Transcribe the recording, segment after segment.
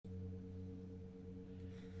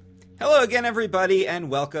Hello again, everybody, and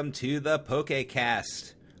welcome to the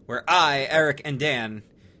PokeCast, where I, Eric, and Dan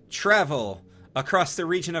travel across the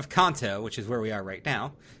region of Kanto, which is where we are right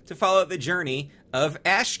now, to follow the journey of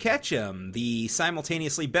Ash Ketchum, the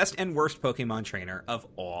simultaneously best and worst Pokemon trainer of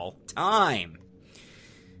all time.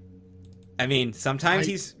 I mean, sometimes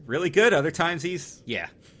he's really good, other times he's, yeah.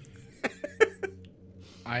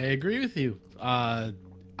 I agree with you. I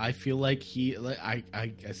feel like I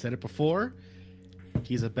said it before,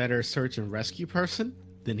 he's a better search and rescue person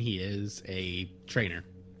than he is a trainer,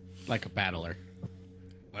 like a battler.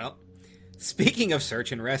 Well, speaking of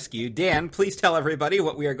search and rescue, Dan, please tell everybody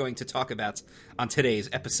what we are going to talk about on today's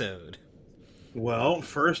episode. Well,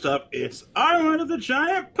 first up, it's Island of the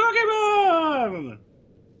Giant Pokemon!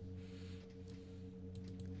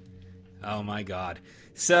 Oh my god.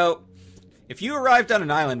 So, if you arrived on an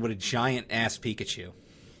island with a giant-ass Pikachu,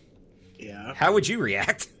 yeah, how would you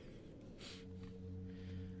react?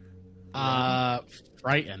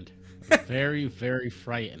 Frightened. Very, very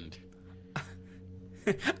frightened.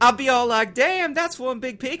 I'll be all like, damn, that's one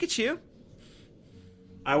big Pikachu.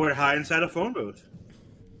 I would hide inside a phone booth.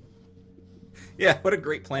 Yeah, what a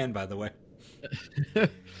great plan, by the way.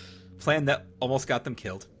 Plan that almost got them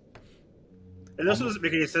killed. And this doesn't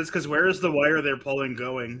make any sense, because where is the wire they're pulling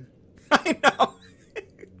going? I know.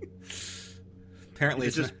 Apparently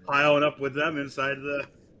it's just piling up with them inside the...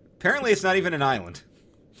 Apparently it's not even an island.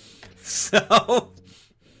 So...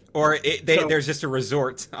 Or there's just a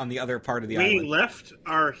resort on the other part of the island. We left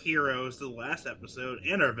our heroes the last episode,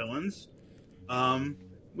 and our villains.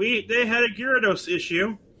 They had a Gyarados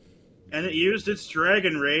issue, and it used its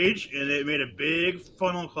Dragon Rage, and it made a big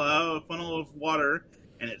funnel of water,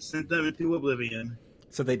 and it sent them into oblivion.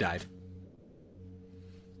 So they died.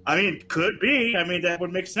 I mean, could be. I mean, that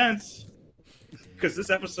would make sense. Because this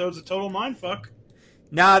episode's a total mindfuck.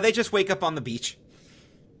 Nah, they just wake up on the beach.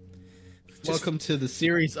 Welcome to the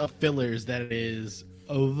series of fillers that is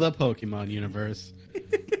the Pokemon universe.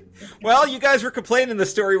 Well, you guys were complaining the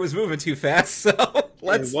story was moving too fast, so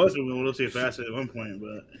let's... It was moving a little too fast at one point,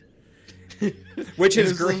 but... Which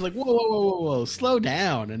is great. Like, whoa, slow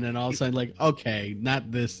down. And then all of a sudden, like, okay,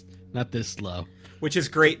 not this slow. Which is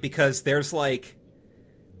great because there's 8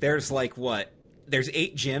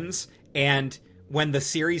 gyms, and when the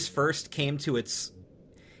series first came to its...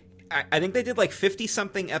 I think they did like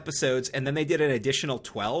 50-something episodes, and then they did an additional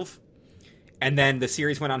 12, and then the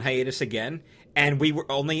series went on hiatus again, and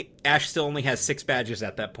Ash still only has 6 badges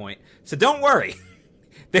at that point. So don't worry.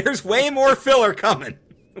 There's way more filler coming.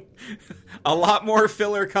 A lot more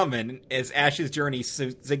filler coming as Ash's journey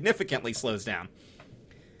significantly slows down.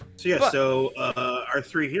 So our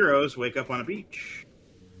 3 heroes wake up on a beach.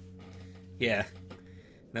 Yeah.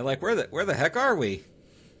 They're like, where the heck are we?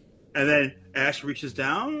 And then Ash reaches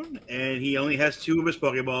down, and he only has 2 of his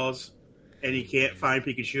Pokeballs, and he can't find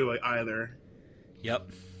Pikachu either. Yep.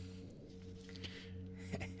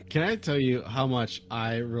 Can I tell you how much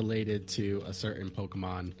I related to a certain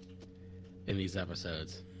Pokemon in these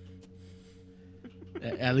episodes?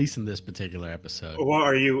 At least in this particular episode. Well,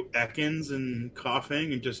 are you Ekans and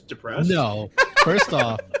coughing and just depressed? No. First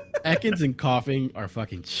off, Ekans and coughing are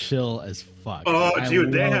fucking chill as fuck. Oh,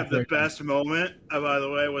 dude, they have the best moment, by the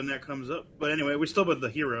way, when that comes up. But anyway, we're still with the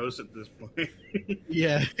heroes at this point.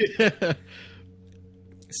 Yeah.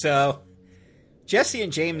 So, Jesse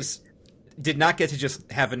and James did not get to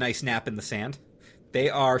just have a nice nap in the sand. They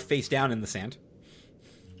are face down in the sand.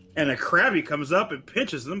 And a Krabby comes up and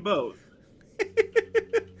pinches them both.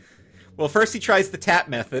 Well, first he tries the tap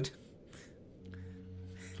method.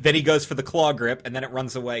 Then he goes for the claw grip, and then it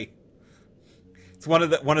runs away. It's one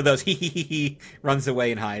of those he runs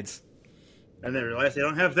away and hides. And they realize they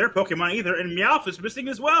don't have their Pokemon either, and Meowth is missing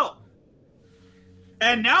as well.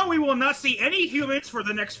 And now we will not see any humans for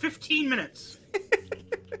the next 15 minutes.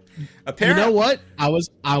 Apparently, you know what? I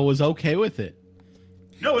was okay with it.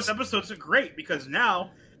 No, this episode's great because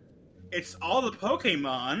now it's all the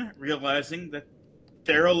Pokemon realizing that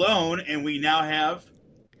they're alone, and we now have...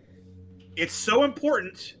 It's so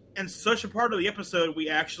important and such a part of the episode, we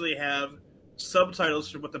actually have subtitles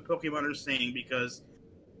for what the Pokemon are saying, because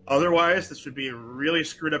otherwise this would be a really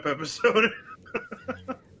screwed up episode.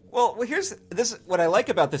 Well, here's this. What I like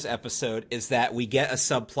about this episode is that we get a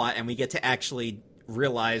subplot, and we get to actually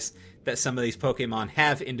realize that some of these Pokemon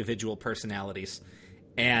have individual personalities.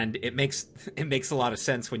 And it makes a lot of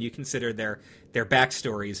sense when you consider their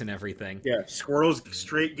backstories and everything. Yeah, Squirtle's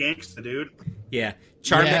straight gangsta, dude. Yeah.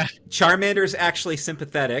 Charmander's actually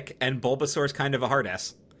sympathetic, and Bulbasaur's kind of a hard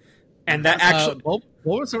ass. And that actually...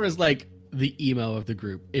 Bulbasaur is like the emo of the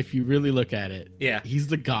group, if you really look at it. Yeah. He's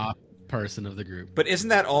the goth person of the group. But isn't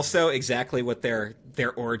that also exactly what their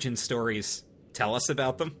origin stories tell us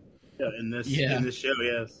about them? Yeah, in this show,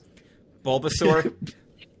 yes. Bulbasaur.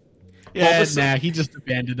 Yeah, nah, he just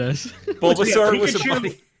abandoned us. Bulbasaur was a Pikachu-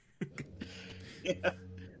 buddy.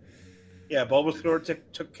 Yeah, Bulbasaur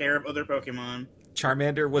took care of other Pokemon.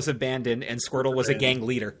 Charmander was abandoned, and Squirtle was a gang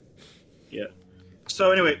leader. Yeah.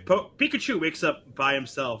 So anyway, Pikachu wakes up by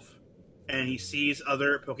himself, and he sees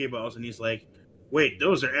other Pokeballs, and he's like, "Wait,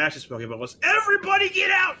 those are Ash's Pokeballs! Everybody,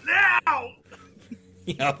 get out now!"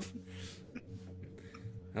 Yep.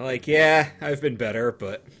 I'm like, yeah, I've been better,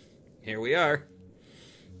 but here we are.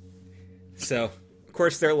 So, of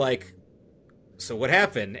course, they're like, so what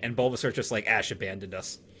happened? And Bulbasaur's just like, Ash abandoned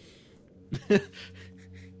us.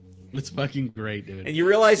 It's fucking great, dude. And you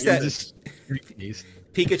realize that He's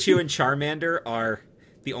Pikachu and Charmander are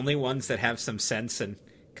the only ones that have some sense and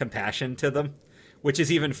compassion to them, which is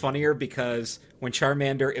even funnier because when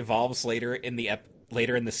Charmander evolves later in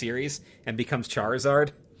the series and becomes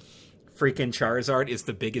Charizard, freaking Charizard is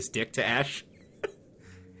the biggest dick to Ash.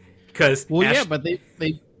 Because yeah, but they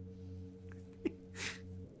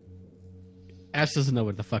Ash doesn't know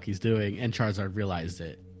what the fuck he's doing, and Charizard realized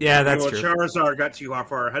it. Yeah, that's true. Charizard got too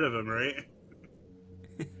far ahead of him, right?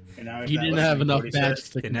 And now He didn't have enough badges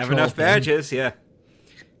to Didn't have control enough badges, yeah.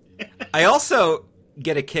 I also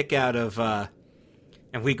get a kick out of,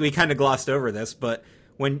 and we kind of glossed over this, but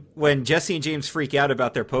when Jesse and James freak out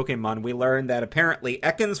about their Pokemon, we learn that apparently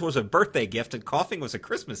Ekans was a birthday gift and Coughing was a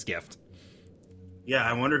Christmas gift. Yeah,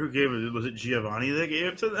 I wonder who gave it. Was it Giovanni that gave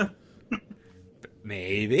it to them?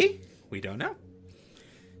 Maybe. We don't know.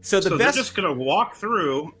 So they're just going to walk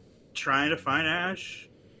through trying to find Ash,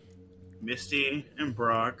 Misty, and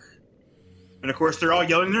Brock. And of course, they're all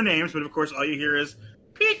yelling their names, but of course, all you hear is,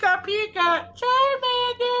 Pika, Pika,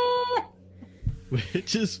 Charmander!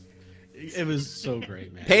 Which is... It was so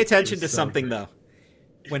great, man. Pay attention to something, though.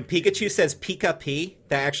 When Pikachu says Pika P,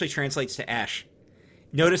 that actually translates to Ash.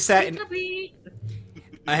 Notice that.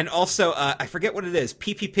 And also, I forget what it is.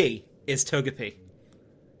 PPP is Togepi.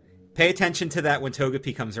 Pay attention to that when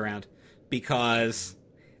Togepi comes around, because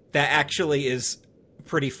that actually is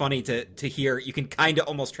pretty funny to hear. You can kind of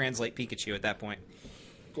almost translate Pikachu at that point.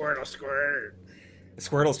 Squirtle.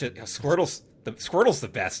 Squirtle's the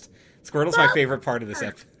best. Squirtle's my favorite part of this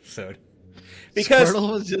episode. Because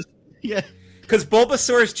Squirtle was just... Yeah. Because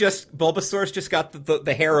Bulbasaur's just got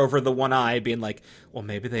the hair over the one eye, being like, well,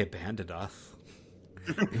 maybe they abandoned us.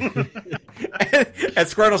 And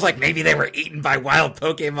Squirtle's like, maybe they were eaten by wild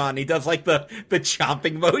Pokemon. He does like the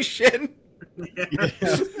chomping motion.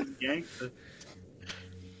 Yeah.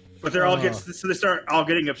 But they're all so they start all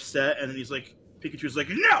getting upset, and then he's like, Pikachu's like,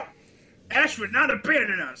 no! Ash would not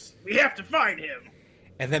abandon us. We have to find him.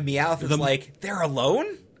 And then Meowth is like, they're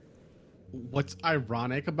alone? What's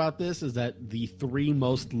ironic about this is that the three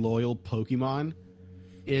most loyal Pokemon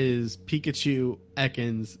is Pikachu,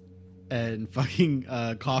 Ekans, and fucking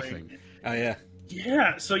Coughing. Oh, yeah.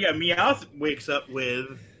 Yeah, so yeah, Meowth wakes up with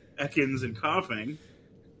Ekans and Coughing,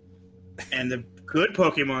 and the good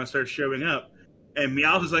Pokemon start showing up, and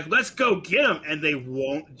Meowth is like, let's go get them, and they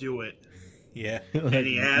won't do it. Yeah. And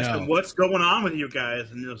he asks them, what's going on with you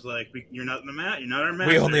guys? And it was like, you're not you're not our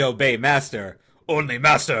master. We only obey master. Only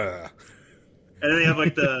master. And then they have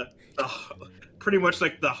like the pretty much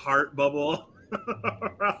like the heart bubble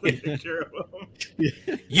around the picture of them.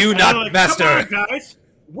 You not like, master. Come on, guys.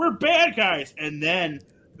 We're bad guys. And then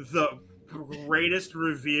the greatest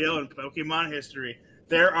reveal in Pokemon history.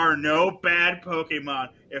 There are no bad Pokemon.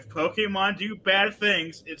 If Pokemon do bad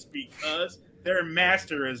things, it's because their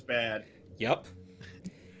master is bad. Yep.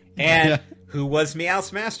 And who was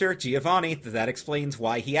Meowth's master? Giovanni. That explains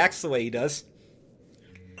why he acts the way he does.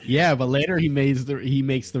 Yeah, but later he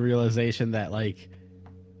makes the realization that like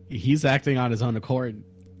he's acting on his own accord.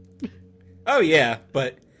 Oh yeah,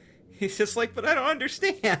 but he's just like, but I don't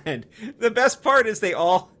understand. The best part is they're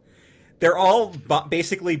all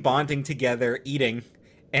basically bonding together, eating,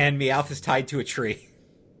 and Meowth is tied to a tree.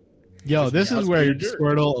 Yo, this is where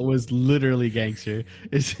Squirtle was literally gangster.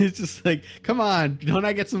 It's just like, come on, don't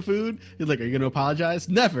I get some food? He's like, are you going to apologize?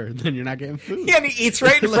 Never. Then you're not getting food. Yeah, and he eats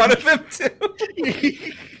right in front of him, too.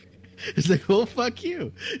 It's like, well, fuck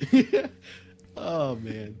you. Oh,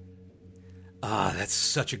 man. Ah, that's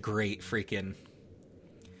such a great freaking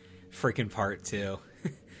part, too.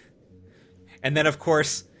 And then, of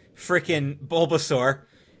course, freaking Bulbasaur...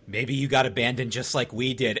 Maybe you got abandoned just like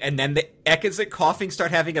we did. And then the Ekans and Coughing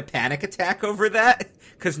start having a panic attack over that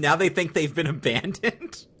because now they think they've been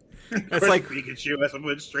abandoned. It's like Pikachu has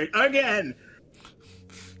went straight again.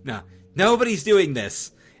 No, nobody's doing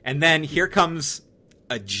this. And then here comes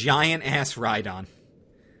a giant ass Rhydon.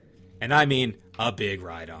 And I mean a big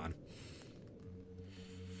Rhydon.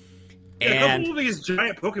 Yeah, a And couple of these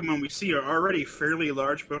giant Pokemon we see are already fairly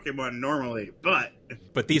large Pokemon normally,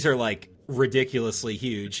 but these are like ridiculously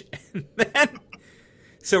huge. And then,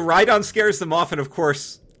 so Rhydon scares them off, and of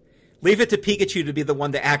course, leave it to Pikachu to be the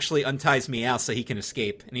one that actually unties Meowth so he can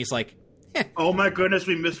escape. And he's like, oh my goodness,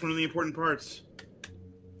 we missed one of the important parts.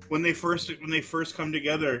 When they first come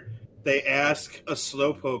together, they ask a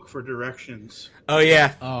Slowpoke for directions. "Oh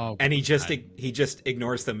yeah," Oh, and he just God.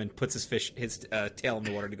 ignores them and puts his tail in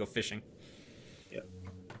the water to go fishing. Yep.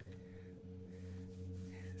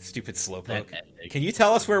 Stupid Slowpoke. That- Can you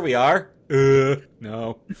tell us where we are? No.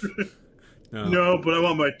 No. No, but I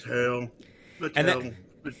want my tail. The And tail. then-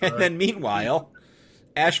 The And then meanwhile,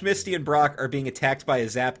 Ash, Misty, and Brock are being attacked by a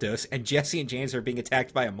Zapdos, and Jesse and James are being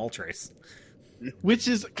attacked by a Moltres. Which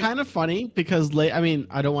is kind of funny because, I mean,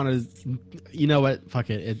 I don't want to. You know what? Fuck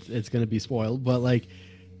it. It's going to be spoiled. But like,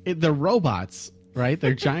 the robots, right?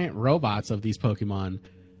 They're giant robots of these Pokemon,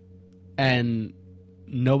 and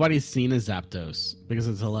nobody's seen a Zapdos because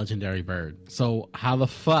it's a legendary bird. So how the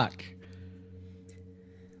fuck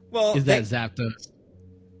Well, is that Zapdos?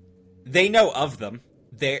 they know of them.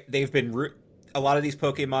 They've been a lot of these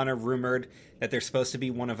Pokemon are rumored that they're supposed to be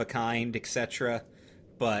one of a kind, etc.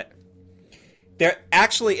 But they're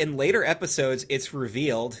actually in later episodes. It's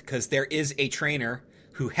revealed because there is a trainer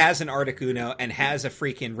who has an Articuno and has a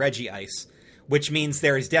freaking Regice, which means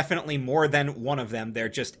there is definitely more than one of them. They're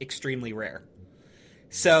just extremely rare.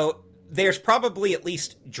 So there's probably at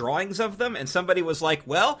least drawings of them, and somebody was like,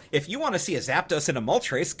 well, if you want to see a Zapdos and a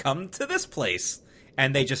Moltres, come to this place.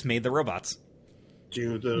 And they just made the robots.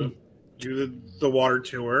 do the water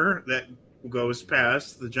tour that goes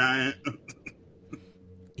past the giant.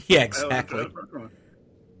 Yeah, exactly.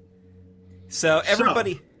 So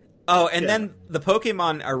everybody... Oh, and then the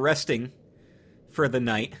Pokemon are resting for the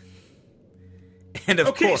night. And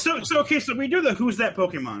of course... So we do the who's that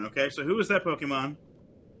Pokemon, okay? So who is that Pokemon?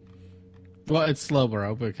 Well, it's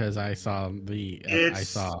Slowbro because I saw the.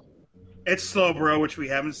 It's Slowbro, which we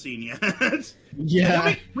haven't seen yet. Yeah.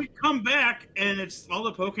 Then we come back, and it's all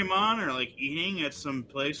the Pokemon are like eating at some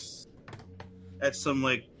place, at some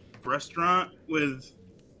like restaurant with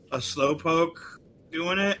a Slowpoke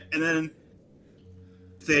doing it, and then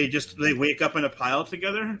they wake up in a pile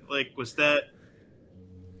together. Like, was that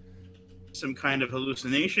some kind of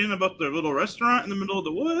hallucination about their little restaurant in the middle of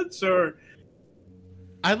the woods, or?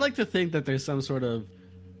 I'd like to think that there's some sort of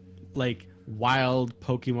like wild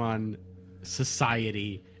Pokemon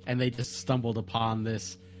society, and they just stumbled upon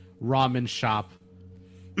this ramen shop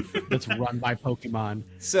that's run by Pokemon,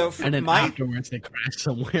 So and then afterwards they crash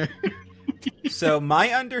somewhere. So my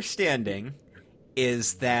understanding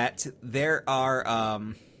is that there are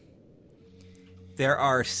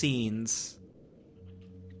scenes.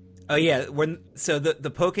 Oh yeah,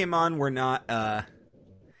 the Pokemon were not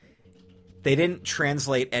they didn't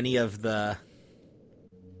translate any of the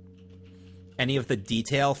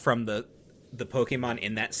detail from the Pokemon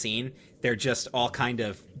in that scene. They're just all kind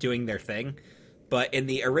of doing their thing. But in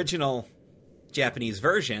the original Japanese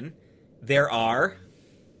version, there are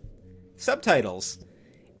subtitles.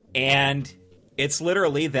 And it's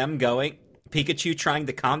literally them going, Pikachu trying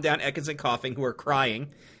to calm down Ekans and Coughing, who are crying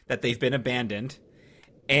that they've been abandoned.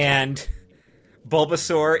 And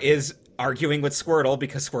Bulbasaur is arguing with Squirtle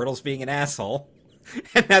because Squirtle's being an asshole.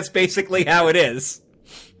 And that's basically how it is.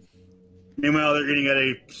 Meanwhile, they're eating at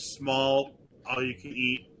a small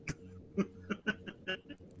all-you-can-eat.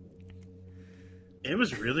 It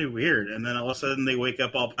was really weird, and then all of a sudden they wake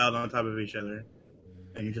up all piled on top of each other.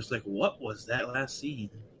 And you're just like, what was that last scene?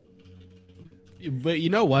 But you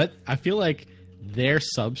know what? I feel like their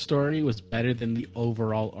sub-story was better than the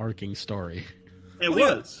overall arcing story. It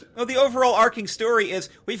Well, was. Well, the overall arcing story is,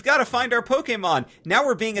 we've got to find our Pokemon. Now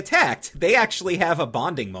we're being attacked. They actually have a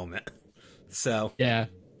bonding moment. So, Yeah.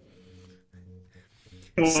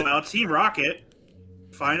 Well, now Team Rocket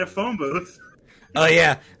find a phone booth. oh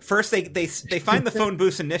yeah. First they find the phone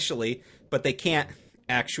booth initially, but they can't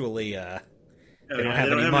actually, they don't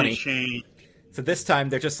have any money. change. So this time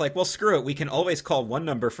they're just like, well, screw it. We can always call one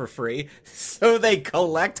number for free. So they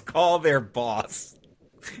call their boss.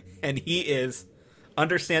 And he is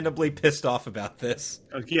understandably pissed off about this.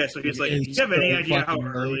 Yeah, so he's like, do It's you have any so idea how fucking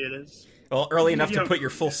early it is? Well, early enough to Yeah. put your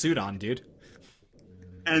full suit on, dude.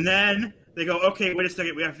 And then they go, okay, wait a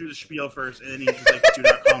second, we have to do the spiel first. And then he's just like, do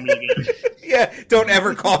not call me again. Yeah, don't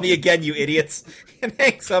ever call me again, you idiots. And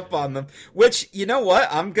hangs up on them. Which, you know what?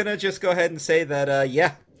 I'm going to just go ahead and say that,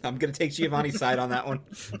 yeah, I'm going to take Giovanni's side on that one.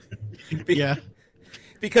 Yeah.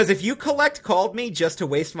 Because if you called me just to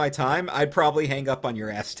waste my time, I'd probably hang up on your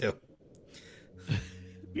ass, too.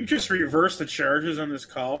 You just reverse the charges on this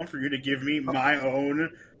call for you to give me my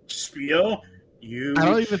own spiel. I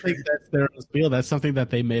don't even think that's their own spiel. That's something that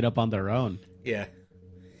they made up on their own. Yeah.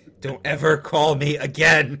 Don't ever call me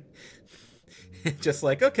again. Just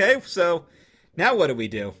like, okay, so now what do we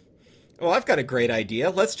do? Well, I've got a great idea.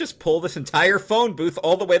 Let's just pull this entire phone booth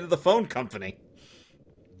all the way to the phone company.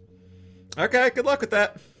 Okay, good luck with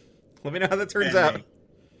that. Let me know how that turns out.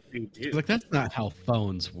 Like, that's not how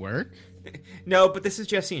phones work. No, but this is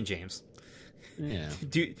Jesse and James. Yeah.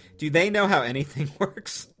 Do they know how anything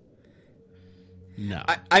works? No.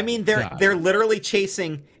 I mean, they're literally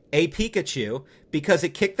chasing a Pikachu because it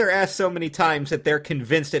kicked their ass so many times that they're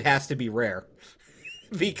convinced it has to be rare.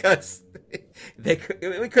 Because we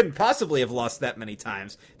couldn't possibly have lost that many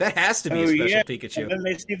times. That has to be a special Pikachu. And then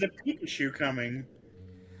they see the Pikachu coming,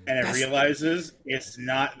 and it realizes it's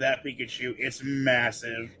not that Pikachu. It's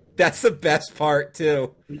massive. That's the best part,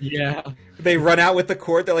 too. Yeah. They run out with the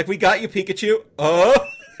cord. They're like, we got you, Pikachu. Oh!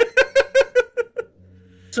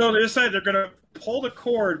 So they decide they're going to pull the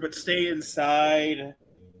cord, but stay inside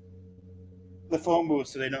the phone booth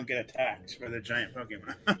so they don't get attacked by the giant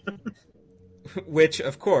Pokemon. Which,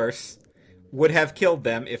 of course, would have killed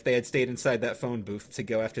them if they had stayed inside that phone booth to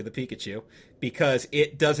go after the Pikachu, because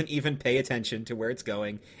it doesn't even pay attention to where it's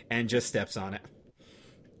going and just steps on it.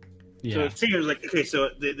 Yeah. So it seems like, okay, so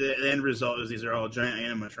the end result is these are all giant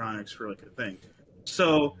animatronics for like a thing.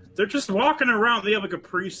 So they're just walking around. They have like a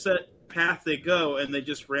preset path they go, and they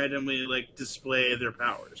just randomly like display their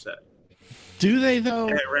power set. Do they, though?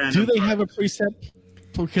 Do they have a preset?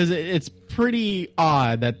 Because it's pretty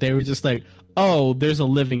odd that they were just like, oh, there's a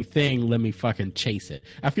living thing, let me fucking chase it.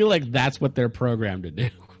 I feel like that's what they're programmed to do.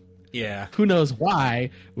 Yeah. Who knows why,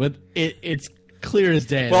 but it's clear as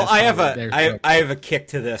day. Well, I have a kick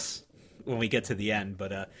to this when we get to the end,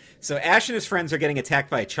 but so Ash and his friends are getting attacked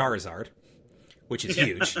by a Charizard, which is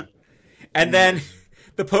huge. And then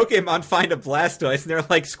the Pokemon find a Blastoise, and they're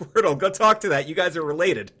like, Squirtle, go talk to that, you guys are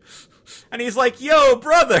related. And he's like, yo,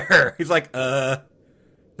 brother! He's like,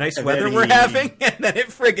 nice weather we're having? And then it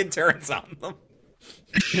friggin' turns on them.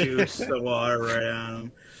 Shoots the water right on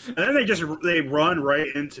them. And then they run right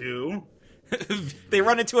into... They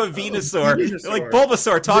run into a Venusaur. They're like,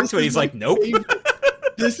 Bulbasaur, talk to it. He's like, nope.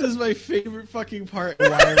 This is my favorite fucking part. Why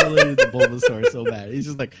I related to Bulbasaur so bad. He's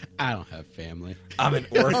just like, I don't have family. I'm an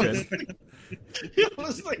orphan. I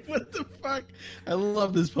was like, what the fuck? I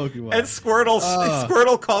love this Pokemon. And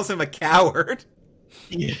Squirtle calls him a coward.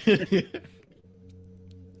 Yeah.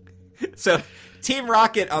 So, Team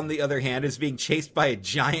Rocket, on the other hand, is being chased by a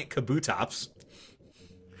giant Kabutops.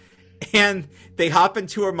 And they hop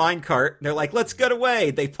into a minecart, and they're like, let's get away!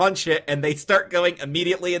 They punch it, and they start going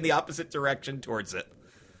immediately in the opposite direction towards it.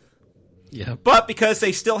 Yeah. But because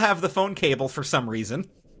they still have the phone cable for some reason,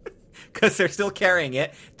 because they're still carrying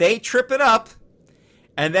it, they trip it up,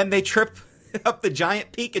 and then they trip up the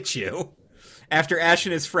giant Pikachu after Ash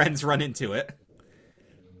and his friends run into it.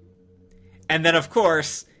 And then, of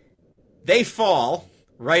course, they fall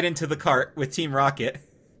right into the cart with Team Rocket.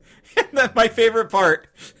 And then my favorite part,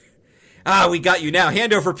 we got you now,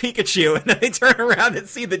 hand over Pikachu. And then they turn around and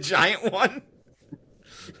see the giant one.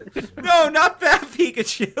 No, not that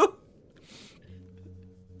Pikachu.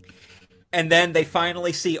 And then they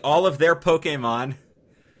finally see all of their Pokemon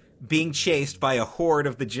being chased by a horde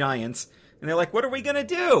of the giants. And they're like, what are we going to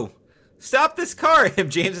do? Stop this car.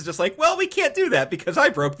 And James is just like, well, we can't do that because I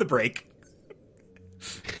broke the brake.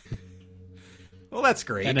 Well, that's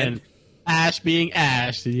great. And then Ash being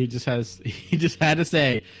Ash, he just had to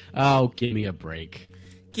say, oh, give me a break.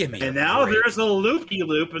 Give me and now break. There's a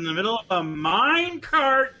loopy-loop in the middle of a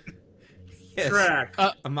minecart track.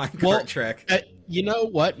 A minecart track. You know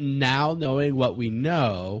what? Now knowing what we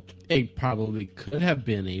know, it probably could have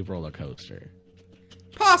been a roller coaster.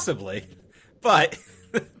 Possibly. But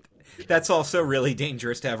that's also really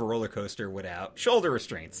dangerous to have a roller coaster without shoulder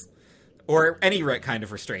restraints. Or any kind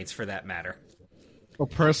of restraints, for that matter. Or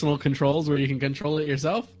personal controls where you can control it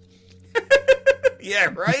yourself?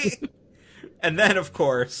 Yeah, right? And then, of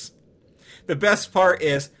course, the best part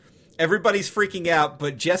is everybody's freaking out,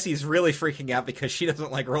 but Jessie's really freaking out because she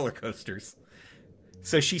doesn't like roller coasters.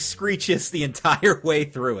 So she screeches the entire way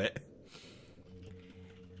through it.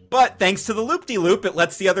 But thanks to the loop-de-loop, it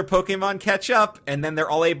lets the other Pokemon catch up, and then they're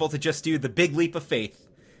all able to just do the big leap of faith.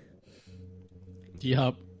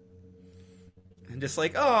 Yup. And just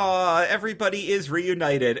like, oh, everybody is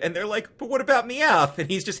reunited. And they're like, but what about Meowth?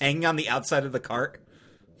 And he's just hanging on the outside of the cart.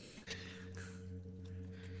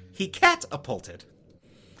 He catapulted.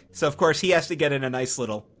 So, of course, he has to get in a nice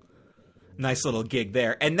little gig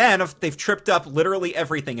there. And then they've tripped up literally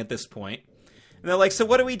everything at this point. And they're like, so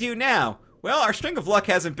what do we do now? Well, our string of luck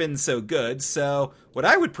hasn't been so good, so what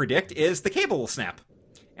I would predict is the cable will snap.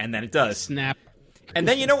 And then it does. Snap. And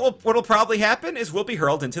then you know what'll probably happen is we'll be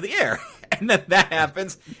hurled into the air. And then that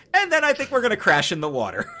happens. And then I think we're going to crash in the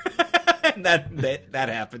water. And that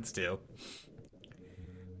happens too.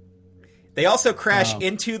 They also crash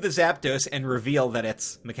into the Zapdos and reveal that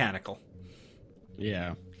it's mechanical.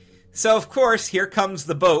 Yeah. So, of course, here comes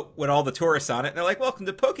the boat with all the tourists on it. And they're like, welcome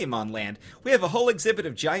to Pokemon Land. We have a whole exhibit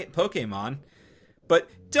of giant Pokemon. But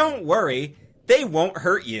don't worry, they won't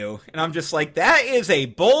hurt you. And I'm just like, that is a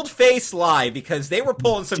bold-faced lie, because they were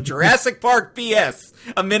pulling some Jurassic Park BS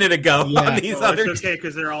a minute ago on these other... It's okay,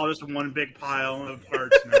 because they're all just one big pile of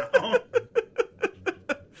parts now.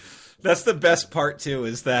 That's the best part, too,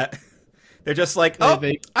 is that they're just like,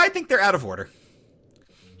 I think they're out of order.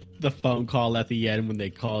 The phone call at the end when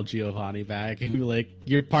they call Giovanni back and be like,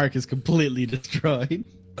 your park is completely destroyed.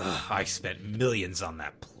 Ugh, I spent millions on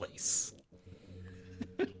that place.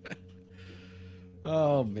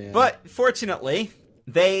 Oh, man. But, fortunately,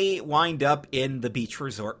 they wind up in the beach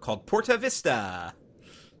resort called Porta Vista.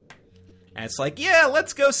 And it's like, yeah,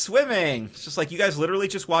 let's go swimming. It's just like, you guys literally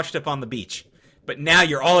just washed up on the beach. But now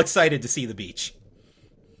you're all excited to see the beach.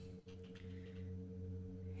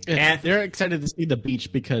 And they're excited to see the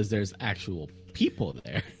beach because there's actual people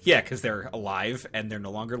there. Yeah, because they're alive and they're no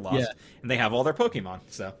longer lost. Yeah. And they have all their Pokemon.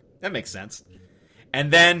 So that makes sense.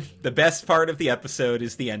 And then the best part of the episode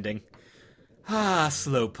is the ending. Ah,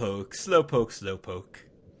 Slowpoke, Slowpoke, Slowpoke.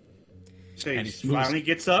 So he finally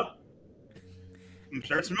gets up and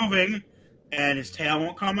starts moving, and his tail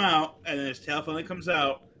won't come out, and then his tail finally comes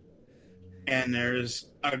out, and there's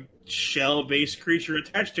a shell-based creature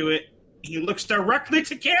attached to it. He looks directly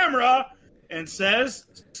to camera and says,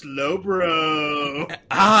 Slowbro.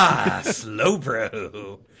 Ah,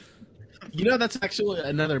 Slowbro. You know, that's actually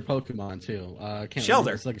another Pokemon, too.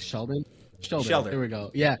 Shelder. It's like a Sheldon. Shelder. There we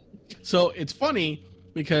go. Yeah. So it's funny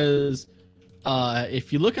because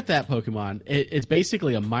if you look at that Pokemon, it's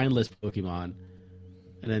basically a mindless Pokemon.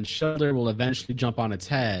 And then Shelder will eventually jump on its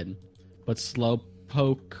head, but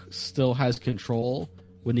Slowpoke still has control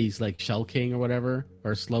when he's like Shell King or whatever,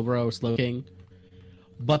 or Slowbro, Slow King.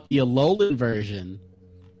 But the Alolan version,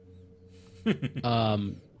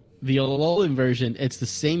 it's the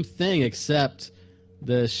same thing except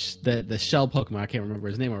the Shell Pokemon. I can't remember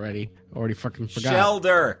his name already. Already fucking forgot.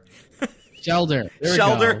 Shelder.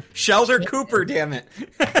 There Shelder Cooper. Damn it.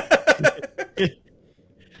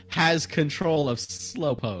 Has control of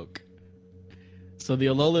Slowpoke. So the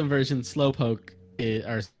Alolan version Slowpoke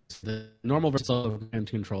or the normal version Slowpoke in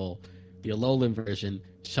control. The Alolan version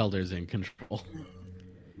Shelder's in control.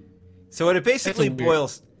 So what it basically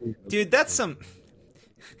boils, dude, that's a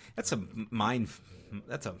mind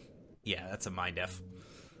F.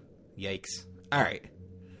 Yikes. All right.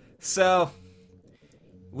 So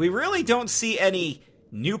we really don't see any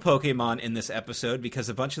new Pokemon in this episode because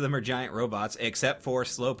a bunch of them are giant robots, except for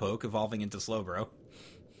Slowpoke evolving into Slowbro.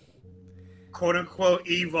 Quote unquote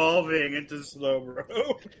evolving into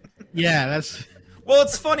Slowbro. Yeah, that's... Well,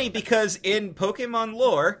 it's funny because in Pokemon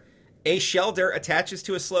lore, a Shelder attaches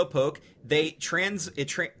to a Slowpoke, it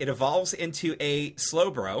evolves into a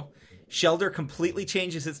Slowbro. Shelder completely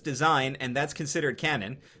changes its design, and that's considered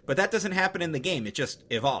canon. But that doesn't happen in the game; it just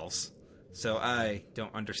evolves. So I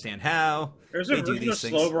don't understand how there's they a do version these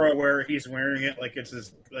of things. Slowbro where he's wearing it like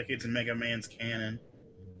it's Mega Man's canon.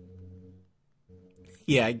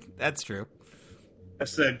 Yeah, that's true.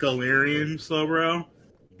 That's the Galarian Slowbro.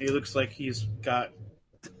 He looks like he's got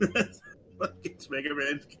like it's Mega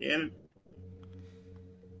Man's canon.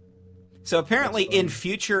 So apparently, in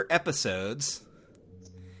future episodes,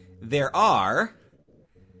 there are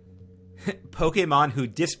Pokemon who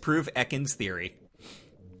disprove Ekans' theory.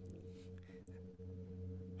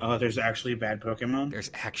 Oh, there's actually bad Pokemon?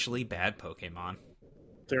 There's actually bad Pokemon.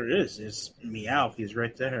 There is. It's Meowth. He's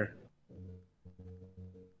right there.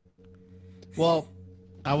 Well,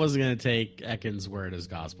 I wasn't going to take Ekans' word as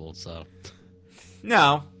gospel, so...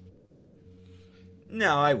 No,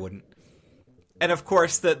 I wouldn't. And of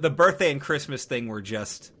course, the birthday and Christmas thing were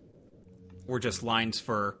just lines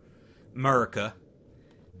for Murica.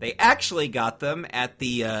 They actually got them at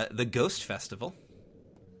the Ghost Festival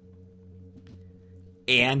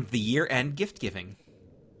and the year-end gift giving.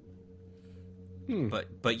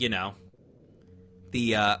 But you know,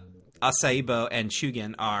 the Acaibo and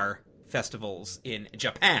Shugen are festivals in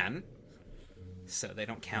Japan, so they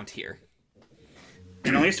don't count here.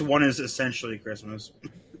 And at least one is essentially Christmas.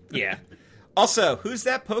 Yeah. Also, who's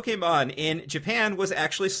that Pokemon in Japan was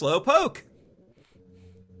actually Slowpoke?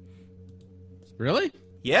 Really?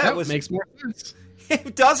 Yeah, that it was. Makes more sense.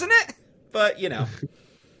 Doesn't it? But, you know.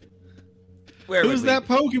 Where Who's would that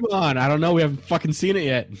Pokemon? I don't know. We haven't fucking seen it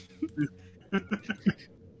yet.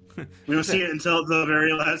 We don't see it until the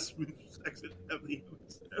very last section of the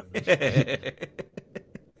episode.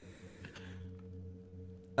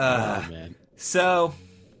 Oh man. So,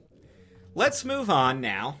 let's move on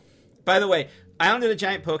now. By the way, Island of the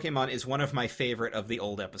Giant Pokemon is one of my favorite of the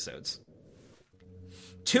old episodes.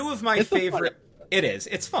 Two of my favorite... It is.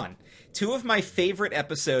 It's fun. Two of my favorite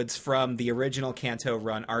episodes from the original Kanto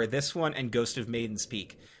run are this one and Ghost of Maiden's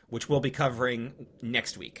Peak, which we'll be covering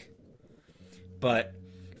next week. But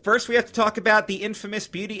first we have to talk about the infamous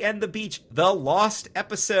Beauty and the Beach, the Lost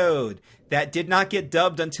episode, that did not get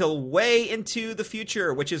dubbed until way into the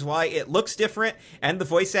future, which is why it looks different and the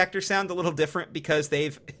voice actors sound a little different because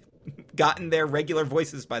they've gotten their regular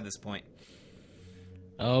voices by this point.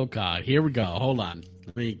 Oh god, here we go. Hold on.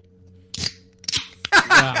 Let me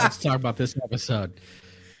let's talk about this episode.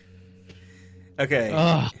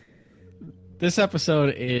 Okay. This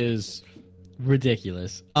episode is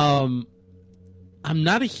ridiculous. I'm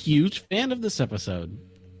not a huge fan of this episode.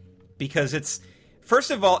 Because it's...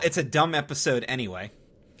 First of all, it's a dumb episode anyway.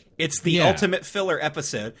 It's the ultimate filler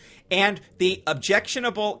episode. And the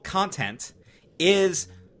objectionable content is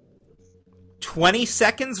 20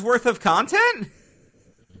 seconds worth of content?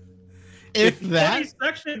 If that...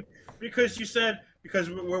 section, because you said... Because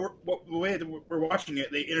the way that we're watching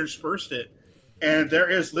it, they interspersed it. And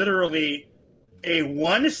there is literally a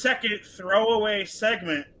 1 second throwaway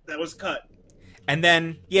segment that was cut. And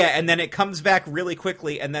then, and then it comes back really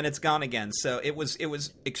quickly, and then it's gone again. So it was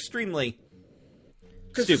extremely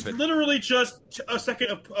stupid. It's literally just a second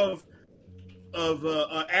of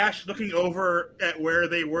Ash looking over at where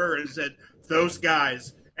they were and said, "Those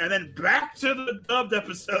guys," and then back to the dubbed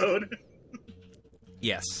episode.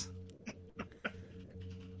 Yes.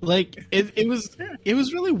 Like it was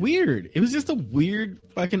really weird. It was just a weird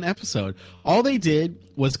fucking episode. All they did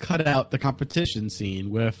was cut out the competition scene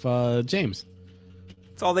with James.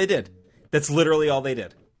 That's all they did. That's literally all they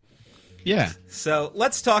did. Yeah. So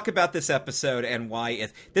let's talk about this episode and why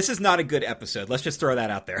this is not a good episode. Let's just throw that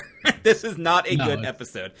out there. This is not a good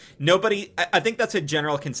episode. I think that's a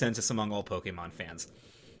general consensus among all Pokemon fans.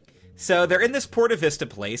 So they're in this Porta Vista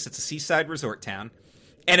place. It's a seaside resort town.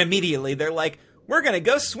 And immediately they're like, "We're going to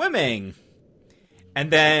go swimming."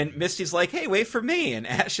 And then Misty's like, "Hey, wait for me." And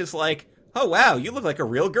Ash is like, "Oh, wow, you look like a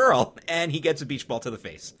real girl." And he gets a beach ball to the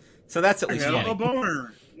face. So that's at least funny. A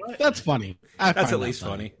boner. What? That's funny. That's at least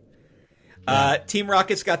funny. Team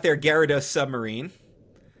Rocket's got their Gyarados submarine.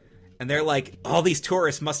 And they're like, all these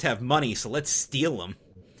tourists must have money, so let's steal them.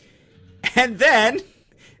 And then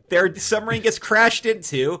their submarine gets crashed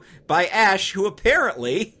into by Ash, who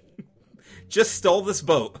apparently just stole this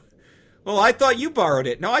boat. Well, I thought you borrowed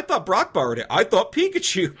it. No, I thought Brock borrowed it. I thought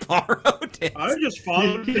Pikachu borrowed it. I just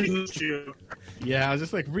followed Pikachu. Yeah, I was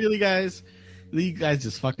just like, really, guys? You guys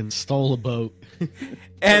just fucking stole a boat.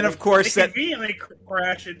 And of course, they conveniently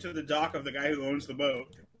crash into the dock of the guy who owns the boat.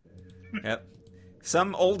 Yep.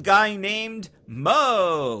 Some old guy named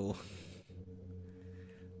Mo.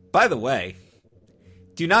 By the way,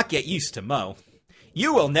 do not get used to Mo.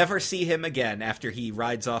 You will never see him again after he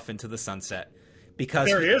rides off into the sunset. Because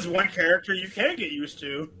there is one character you can get used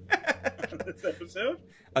to in this episode.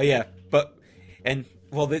 Oh, yeah.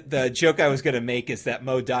 The joke I was going to make is that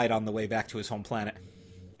Mo died on the way back to his home planet.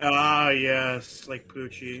 Ah, yes. Like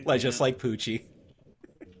Poochie. Just like Poochie.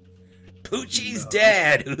 Poochie's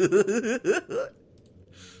dead!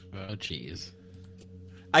 Oh, jeez.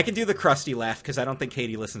 I can do the Krusty laugh because I don't think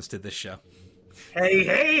Katie listens to this show.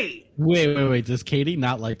 Hey! Wait. Does Katie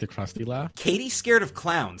not like the Krusty laugh? Katie's scared of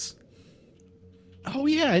clowns. Oh,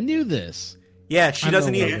 yeah, I knew this. Yeah, she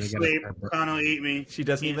doesn't even Can't sleep. Connell eat me. She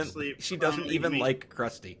doesn't Can't even sleep. She doesn't Connell even eat me. like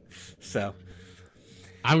Krusty. So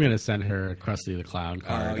I'm gonna send her a Krusty the Clown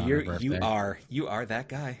card on her birthday. you are that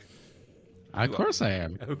guy. Of course I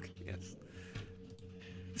am. Okay, yes.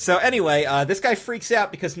 So anyway, this guy freaks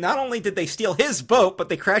out because not only did they steal his boat, but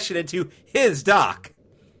they crashed it into his dock.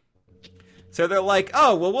 So they're like,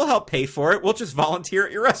 "Oh, well, we'll help pay for it. We'll just volunteer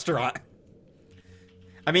at your restaurant."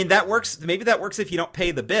 I mean, that works. Maybe that works if you don't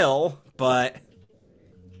pay the bill, but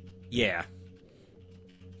yeah.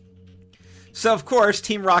 So, of course,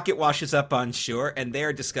 Team Rocket washes up on shore, and they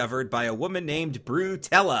are discovered by a woman named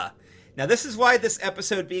Brutella. Now, this is why this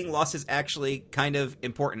episode being lost is actually kind of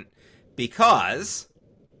important, because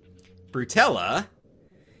Brutella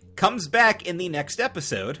comes back in the next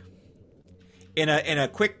episode in a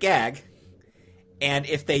quick gag, and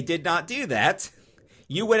if they did not do that,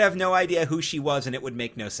 you would have no idea who she was, and it would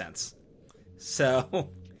make no sense. So,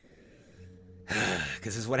 because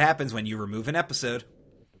this is what happens when you remove an episode.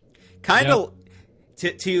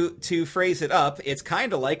 To phrase it up, it's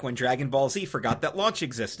kind of like when Dragon Ball Z forgot that Launch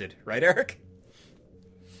existed, right, Eric?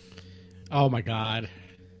 Oh my god.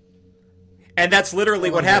 And that's literally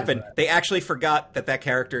what happened. They actually forgot that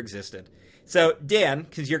character existed. So, Dan,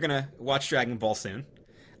 because you're going to watch Dragon Ball soon,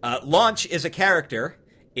 Launch is a character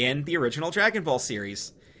in the original Dragon Ball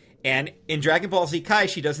series. And in Dragon Ball Z Kai,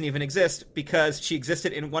 she doesn't even exist because she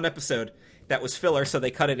existed in one episode that was filler, so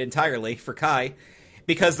they cut it entirely for Kai.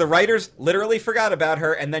 Because the writers literally forgot about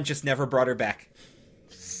her and then just never brought her back.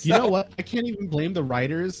 You know what? I can't even blame the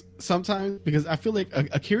writers sometimes because I feel like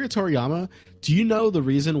Akira Toriyama. Do you know the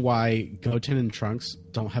reason why Goten and Trunks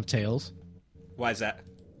don't have tails? Why is that?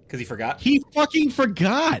 Because he forgot? He fucking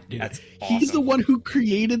forgot, dude. That's awesome. He's the one who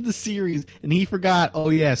created the series, and he forgot. Oh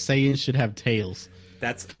yeah, Saiyans should have tails.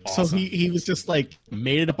 That's awesome. So he was just like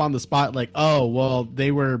made it up on the spot. Like, oh well, they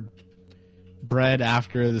were bred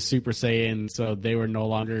after the Super Saiyan, so they were no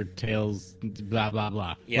longer tails. Blah blah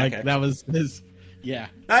blah. Yeah, like okay. that was his. Yeah,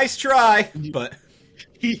 Nice try, but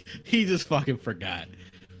he just fucking forgot.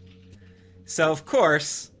 so of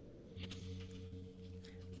course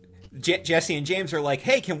Jesse and James are like,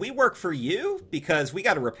 "Hey, can we work for you? Because we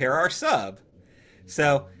got to repair our sub."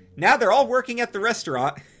 So now they're all working at the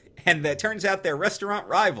restaurant, and it turns out they're restaurant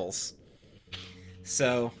rivals.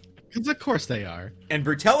 So, Because of course they are. and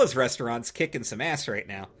Brutella's restaurant's kicking some ass right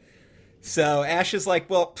now. So Ash is like,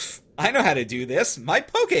 "Well, I know how to do this. My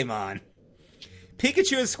Pokemon."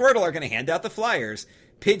 Pikachu and Squirtle are going to hand out the flyers.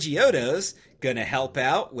 Pidgeotto's going to help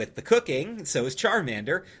out with the cooking, so is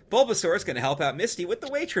Charmander. Bulbasaur's going to help out Misty with the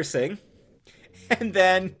waitressing. And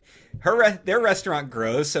then their restaurant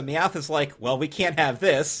grows, so Meowth is like, well, we can't have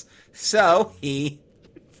this. So he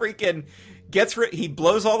freaking he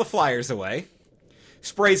blows all the flyers away,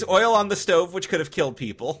 sprays oil on the stove, which could have killed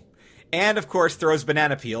people, and, of course, throws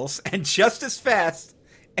banana peels. And just as fast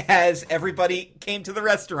as everybody came to the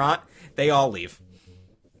restaurant, they all leave.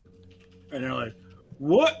 And they're like,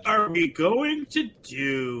 what are we going to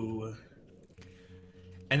do?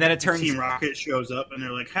 And then it turns... Team Rocket shows up, and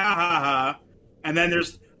they're like, ha ha ha. And then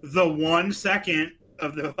there's the 1 second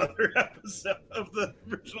of the other episode, of the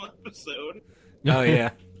original episode, Oh,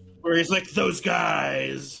 yeah. where he's like, those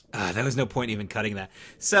guys. There was no point even cutting that.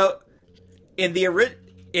 So, in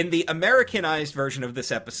the Americanized version of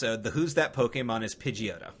this episode, the Who's That Pokemon is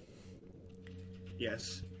Pidgeotto.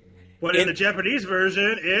 Yes. But in the Japanese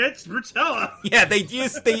version, it's Brutella. Yeah, they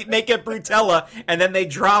make it Brutella, and then they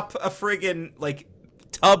drop a friggin'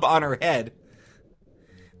 tub on her head.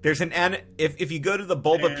 There's if you go to the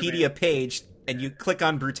Bulbapedia page and you click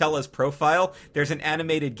on Brutella's profile, there's an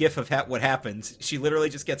animated GIF of what happens. She literally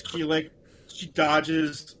just gets... She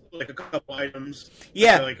dodges a couple items.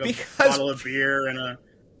 Yeah, like a because... bottle of beer and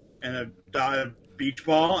a beach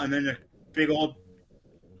ball, and then a big old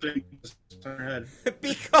thing on her head.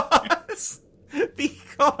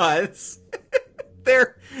 because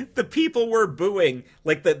the people were booing,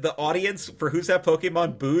 the audience for Who's That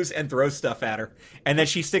Pokemon boos and throws stuff at her, and then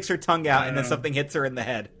she sticks her tongue out, and then something hits her in the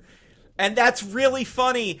head, and that's really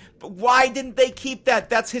funny. But why didn't they keep that?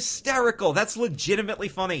 That's hysterical. That's legitimately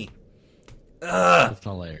funny. Ugh, That's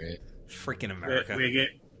hilarious. freaking America. We get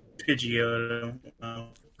Pidgeotto. Oh,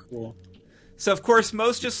 cool. So of course,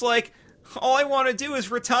 Mo's just like, all I want to do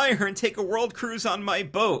is retire and take a world cruise on my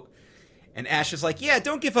boat. And Ash is like, yeah,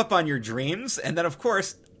 don't give up on your dreams. And then, of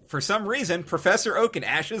course, for some reason, Professor Oak and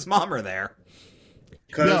Ash's mom are there.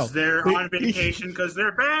 Because they're on vacation because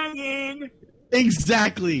they're banging.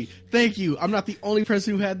 Exactly. Thank you. I'm not the only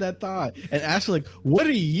person who had that thought. And Ash was like, what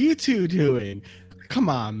are you two doing? Come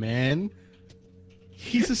on, man.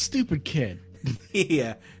 He's a stupid kid.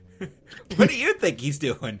 Yeah. What do you think he's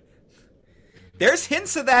doing? There's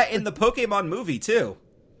hints of that in the Pokemon movie, too.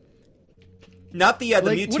 Not the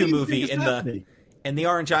Mewtwo movie, in the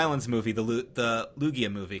Orange Islands movie, the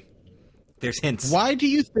Lugia movie. There's hints. Why do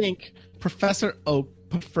you think Professor Oak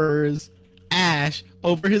prefers Ash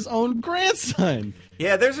over his own grandson?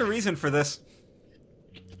 Yeah, there's a reason for this.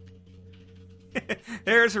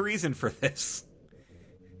 There's a reason for this.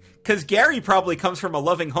 Because Gary probably comes from a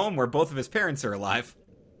loving home where both of his parents are alive.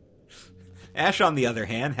 Ash, on the other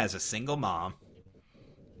hand, has a single mom.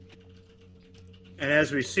 And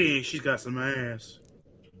as we see, she's got some ass.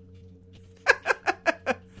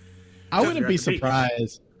 I wouldn't be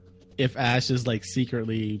surprised if Ash is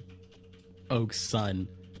secretly Oak's son.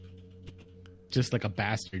 Just like a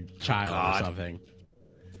bastard child or something.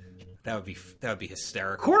 That would be Of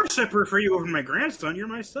hysterical. course I prefer you over my grandson. You're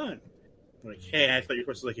my son. Like, hey, I thought you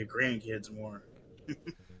were supposed to like your grandkids more.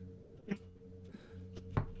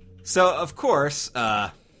 So, of course,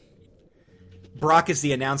 Brock is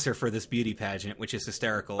the announcer for this beauty pageant, which is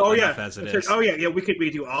hysterical Oh enough yeah, as it is. oh yeah, we could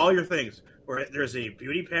do all your things. Where there's a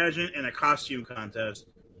beauty pageant and a costume contest,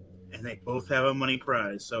 and they both have a money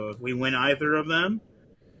prize. So if we win either of them,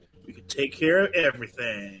 we could take care of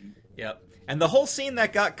everything. Yep. And the whole scene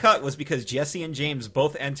that got cut was because Jesse and James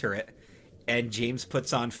both enter it, and James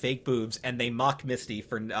puts on fake boobs, and they mock Misty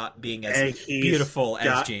for not being as beautiful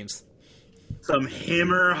as James. Some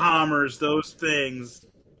hammer hammers, those things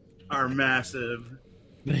are massive.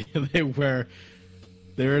 They were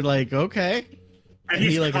like, okay. And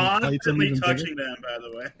he's like constantly touching them, by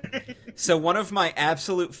the way. So one of my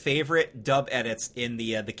absolute favorite dub edits in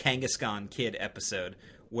the Kangaskhan Kid episode,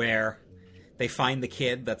 where they find the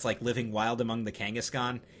kid that's like living wild among the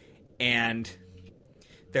Kangaskhan, and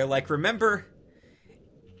they're like, remember,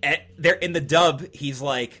 they're in the dub, he's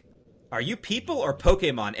like, are you people or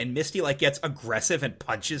Pokemon? And Misty like gets aggressive and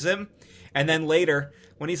punches him. And then later,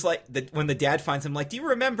 when he's like, when the dad finds him, like, do you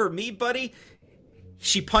remember me, buddy?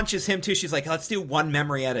 She punches him too. She's like, let's do one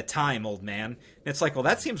memory at a time, old man. And it's like, well,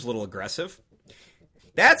 that seems a little aggressive.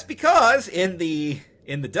 That's because in the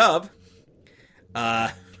dub,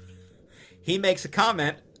 he makes a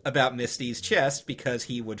comment about Misty's chest because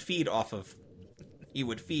he would feed off of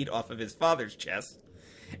his father's chest.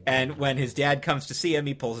 And when his dad comes to see him,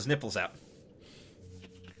 he pulls his nipples out.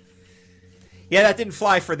 Yeah, that didn't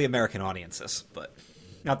fly for the American audiences, but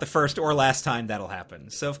not the first or last time that'll happen.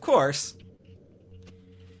 So, of course,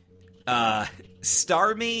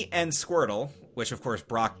 Starmie and Squirtle, which, of course,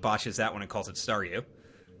 Brock botches that one and calls it Staryu,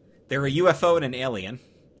 they're a UFO and an alien.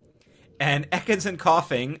 And Ekans and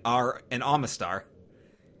Coughing are an Amistar.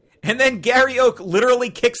 And then Gary Oak literally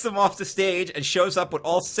kicks them off the stage and shows up with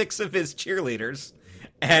all 6 of his cheerleaders.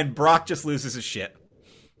 And Brock just loses his shit.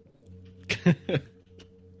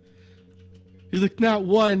 He's like, not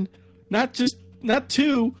 1, not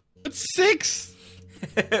 2, but 6.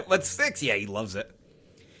 But 6? Yeah, he loves it.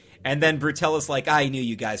 And then Brutella's like, I knew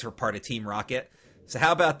you guys were part of Team Rocket. So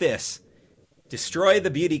how about this? Destroy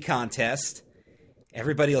the beauty contest.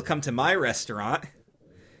 Everybody will come to my restaurant.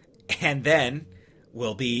 And then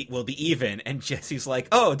we'll be even. And Jesse's like,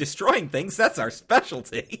 oh, destroying things? That's our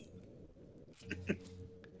specialty.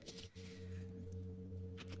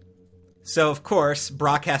 So, of course,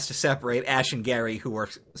 Brock has to separate Ash and Gary, who are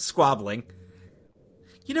squabbling.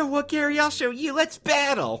 You know what, Gary? I'll show you. Let's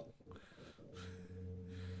battle.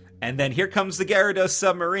 And then here comes the Gyarados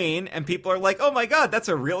submarine, and people are like, oh my god, that's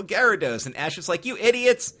a real Gyarados. And Ash is like, you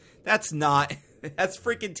idiots. That's not. That's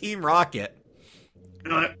freaking Team Rocket.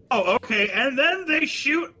 Oh, okay. And then they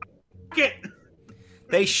shoot Rocket.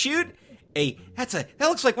 They shoot that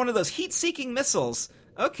looks like one of those heat-seeking missiles.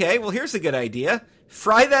 Okay, well, here's a good idea.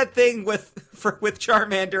 Fry that thing with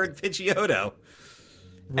Charmander and Pidgeotto.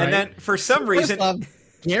 Right. And then, for some reason...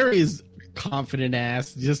 Gary's confident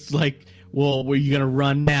ass, just like, well, were you gonna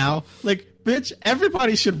run now? Like, bitch,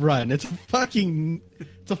 everybody should run. It's a fucking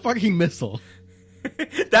missile.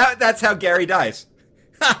 That's how Gary dies.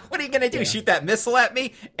 Ha, what are you gonna do? Yeah. Shoot that missile at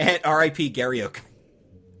me? And R.I.P. Gary Oak.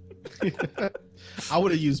 I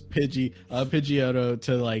would have used Pidgeotto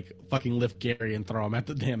to like fucking lift Gary and throw him at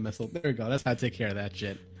the damn missile. There we go. That's how I take care of that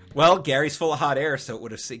shit. Well, Gary's full of hot air, so it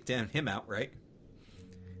would have seeked him out, right?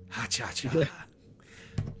 Ha cha cha. Yeah.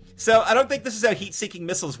 So I don't think this is how heat-seeking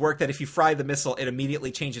missiles work, that if you fry the missile, it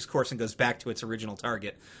immediately changes course and goes back to its original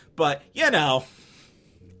target. But, you know,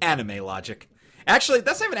 anime logic. Actually,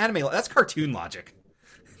 that's not even anime, that's cartoon logic.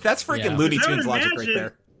 That's freaking Looney Tunes logic right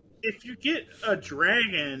there. If you get a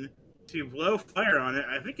dragon to blow fire on it,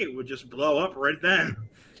 I think it would just blow up right then.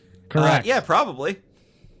 Correct. Yeah, probably.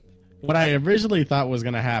 What I originally thought was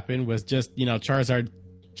going to happen was just, Charizard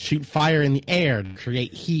shoot fire in the air to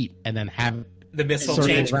create heat and then have the missile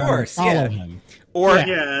change course. Follow him. Or and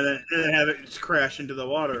then have it just crash into the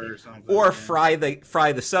water or something. Or fry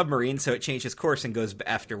the submarine so it changes course and goes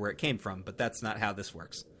after where it came from. But that's not how this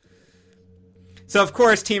works. So, of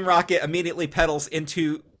course, Team Rocket immediately pedals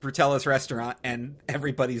into Brutella's restaurant, and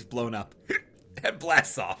everybody's blown up and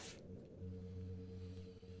blasts off.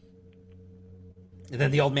 And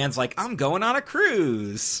then the old man's like, I'm going on a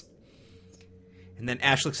cruise. And then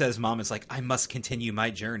Ash looks at his mom and is like, I must continue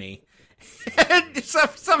my journey. And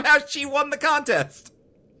somehow she won the contest.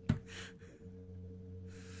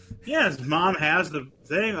 Yeah, his mom has the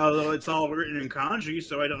thing, although it's all written in kanji,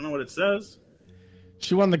 so I don't know what it says.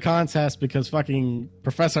 She won the contest because fucking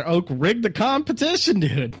Professor Oak rigged the competition,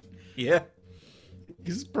 dude. Yeah.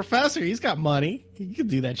 He's a professor. He's got money. He can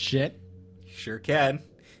do that shit. Sure can.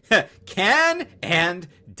 Can and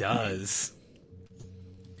does.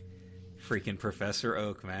 Freaking Professor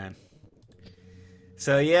Oak, man.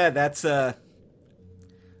 So, yeah, that's... And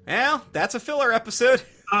Well, that's a filler episode.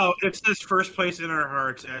 Oh, it says first place in our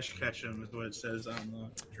hearts, Ash Ketchum is what it says on the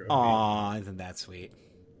trophy. Aw, isn't that sweet?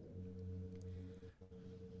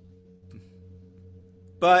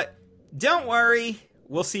 But don't worry,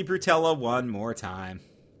 we'll see Brutella one more time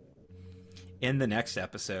in the next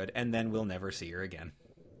episode, and then we'll never see her again.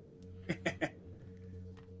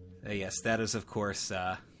 Yes, that is, of course,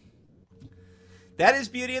 that is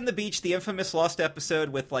Beauty and the Beach, the infamous lost episode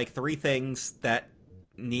with, like, 3 things that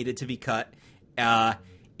needed to be cut.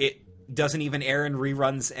 It doesn't even air in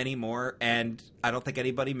reruns anymore, and I don't think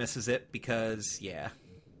anybody misses it because, yeah.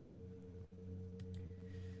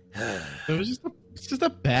 It's just a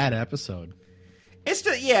bad episode.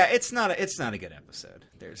 It's not a good episode.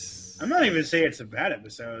 I'm not even saying it's a bad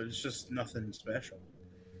episode. It's just nothing special.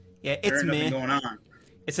 Yeah, it's nothing meh. going on.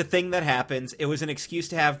 It's a thing that happens. It was an excuse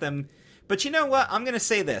to have them. But you know what? I'm going to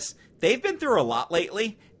say this. They've been through a lot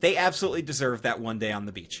lately. They absolutely deserve that one day on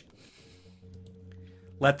the beach.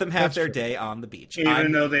 Let them have their day on the beach.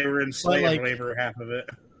 Even though they were in slave labor half of it.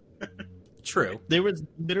 True. There was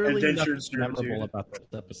literally nothing Indentured memorable servitude. about this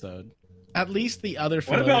episode. At least the other What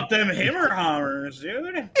filler- about them Hammerhammers,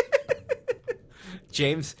 dude?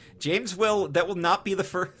 James that will not be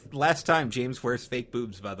the last time James wears fake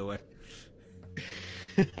boobs, by the way.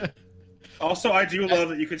 Also, I do love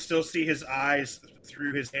that you can still see his eyes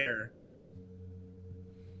through his hair.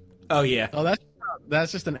 Oh, yeah. Oh,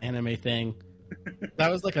 that's just an anime thing. That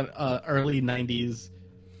was like an early '90s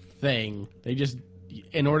thing. They just,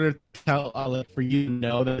 in order to tell for you to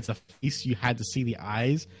know that it's a face, you had to see the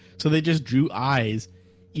eyes. So they just drew eyes,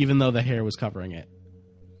 even though the hair was covering it.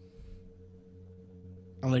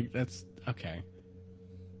 I'm like, that's okay.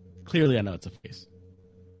 Clearly, I know it's a face.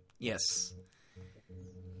 Yes.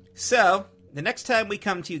 So, the next time we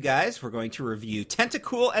come to you guys, we're going to review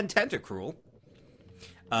Tentacool and Tentacruel.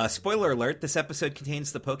 Spoiler alert, this episode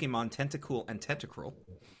contains the Pokemon Tentacool and Tentacruel.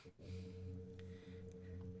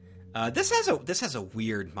 This has a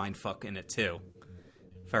weird mindfuck in it, too,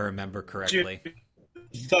 if I remember correctly.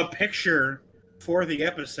 The picture for the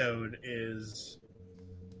episode is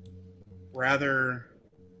rather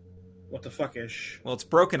what the fuck-ish. Well, it's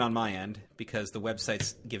broken on my end, because the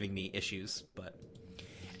website's giving me issues, but...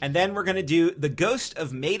 And then we're going to do The Ghost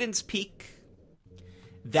of Maiden's Peak.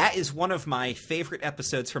 That is one of my favorite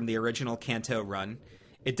episodes from the original Kanto run.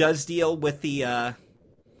 It does deal with the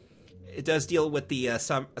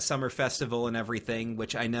summer festival and everything,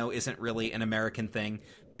 which I know isn't really an American thing,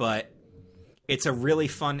 but it's a really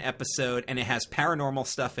fun episode, and it has paranormal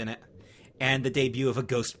stuff in it, and the debut of a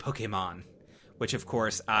ghost Pokemon, which of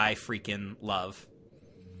course I freaking love.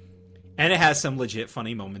 And it has some legit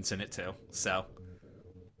funny moments in it too, so...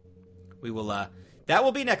 We will, that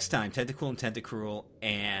will be next time, Tentacool and Tentacruel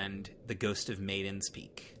and The Ghost of Maiden's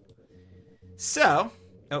Peak. So,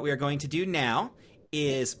 what we are going to do now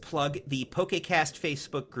is plug the PokeCast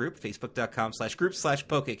Facebook group,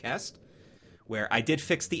 facebook.com/group/PokeCast, where I did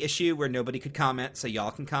fix the issue where nobody could comment, so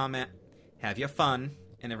y'all can comment, have your fun,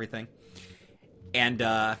 and everything. And,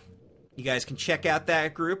 you guys can check out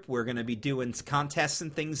that group. We're going to be doing contests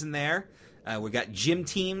and things in there. We got gym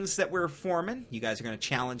teams that we're forming. You guys are going to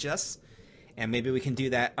challenge us. And maybe we can do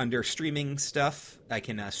that under streaming stuff. I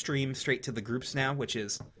can stream straight to the groups now, which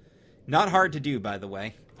is not hard to do, by the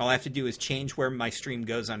way. All I have to do is change where my stream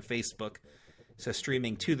goes on Facebook. So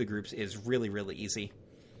streaming to the groups is really, really easy.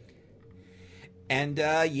 And,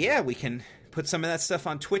 yeah, we can put some of that stuff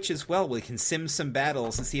on Twitch as well. We can sim some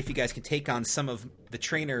battles and see if you guys can take on some of the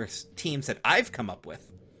trainers' teams that I've come up with.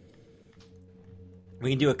 We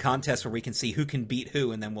can do a contest where we can see who can beat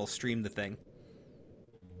who, and then we'll stream the thing.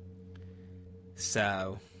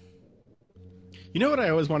 So... You know what I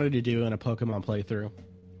always wanted to do in a Pokemon playthrough?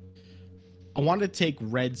 I wanted to take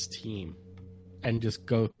Red's team and just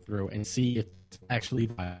go through and see if it's actually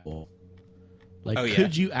viable. Like, Oh, yeah.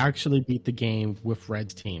 could you actually beat the game with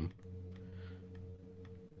Red's team?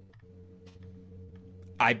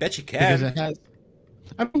 I bet you Because can. it has...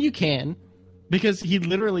 I mean, you can. Because he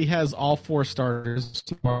literally has all 4 starters,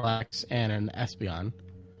 Snorlax, and an Espeon.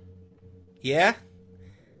 Yeah?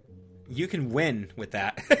 You can win with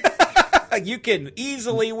that. You can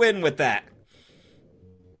easily win with that.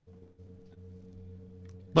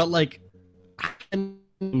 But, like, I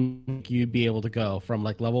think you'd be able to go from,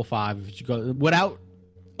 like, level 5 if you go without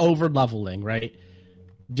over-leveling, right?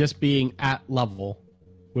 Just being at level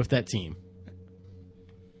with that team.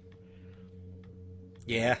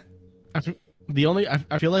 Yeah. I feel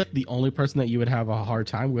like the only person that you would have a hard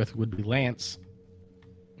time with would be Lance.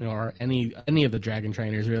 Or any of the dragon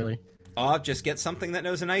trainers, really. Oh, just get something that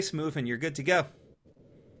knows an ice move and you're good to go.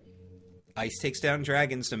 Ice takes down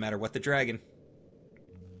dragons no matter what the dragon.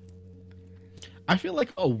 I feel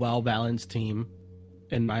like a well-balanced team,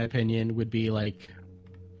 in my opinion, would be like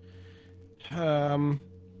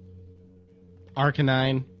Arcanine,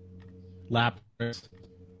 Lapras,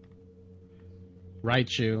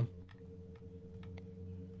 Raichu,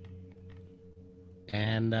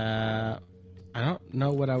 and I don't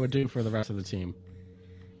know what I would do for the rest of the team.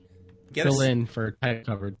 Fill in for type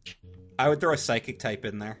coverage. I would throw a psychic type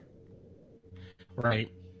in there.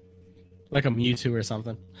 Right. Like a Mewtwo or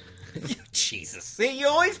something. Jesus. See, you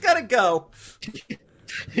always gotta go.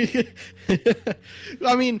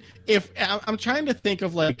 I mean, if I'm trying to think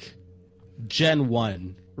of like Gen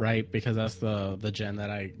 1, right? Because that's the gen that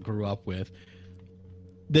I grew up with.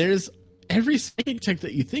 There's every psychic type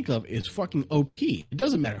that you think of is fucking OP. It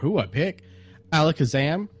doesn't matter who I pick.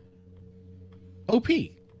 Alakazam, OP.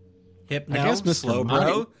 Hypno, I guess Mr.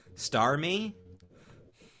 Slowbro, Starmie.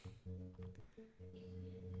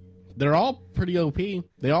 They're all pretty OP.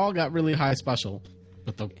 They all got really high special.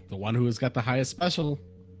 But the one who has got the highest special,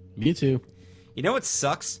 Mewtwo. You know what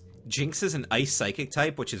sucks? Jinx is an ice psychic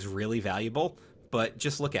type, which is really valuable, but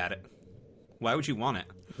just look at it. Why would you want it?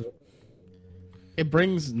 It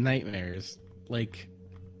brings nightmares. Like,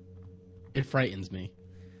 it frightens me.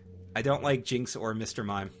 I don't like Jinx or Mr.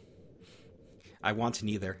 Mime. I want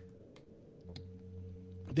neither.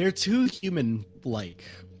 They're too human-like.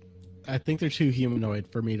 I think they're too humanoid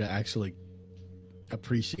for me to actually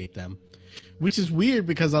appreciate them. Which is weird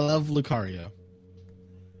because I love Lucario.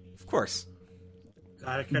 Of course.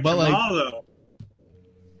 Gotta catch But, them like, all, though.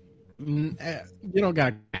 You don't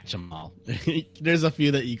gotta catch them all. There's a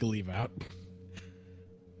few that you can leave out.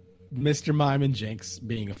 Mr. Mime and Jinx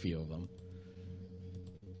being a few of them.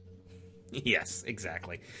 Yes,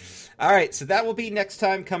 exactly. All right, so that will be next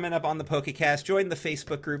time coming up on the PokeCast. Join the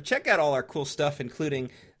Facebook group. Check out all our cool stuff, including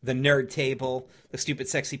the Nerd Table, the Stupid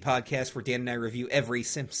Sexy Podcast, where Dan and I review every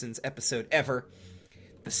Simpsons episode ever,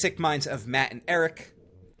 the Sick Minds of Matt and Eric.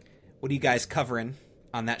 What are you guys covering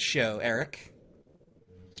on that show, Eric?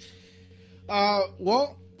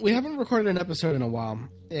 Well, we haven't recorded an episode in a while,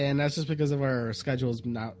 and that's just because of our schedules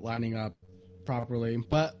not lining up properly.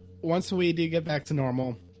 But once we do get back to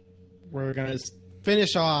normal, we're going to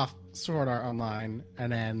finish off Sword Art Online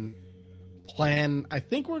and then plan. I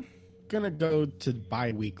think we're going to go to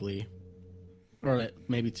bi-weekly or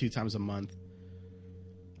maybe 2 times a month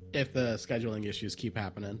if the scheduling issues keep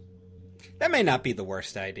happening. That may not be the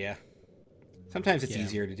worst idea. Sometimes it's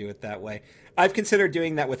easier to do it that way. I've considered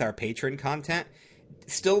doing that with our patron content.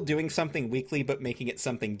 Still doing something weekly, but making it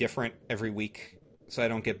something different every week so I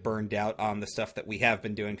don't get burned out on the stuff that we have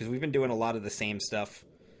been doing, because we've been doing a lot of the same stuff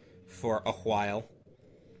for a while.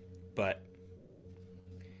 But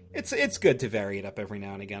it's good to vary it up every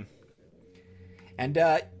now and again. And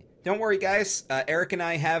don't worry, guys. Eric and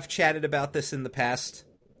I have chatted about this in the past,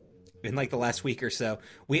 in like the last week or so.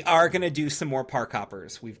 We are going to do some more Park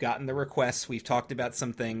Hoppers. We've gotten the requests. We've talked about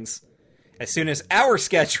some things. As soon as our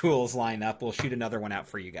schedules line up, we'll shoot another one out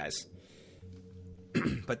for you guys.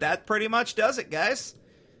 But that pretty much does it, guys.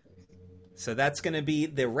 So that's going to be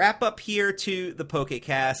the wrap-up here to the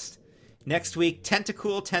PokeCast. Next week,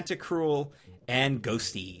 Tentacool, Tentacruel, and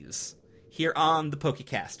Ghosties here on the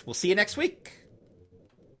PokeCast. We'll see you next week.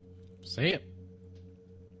 See it.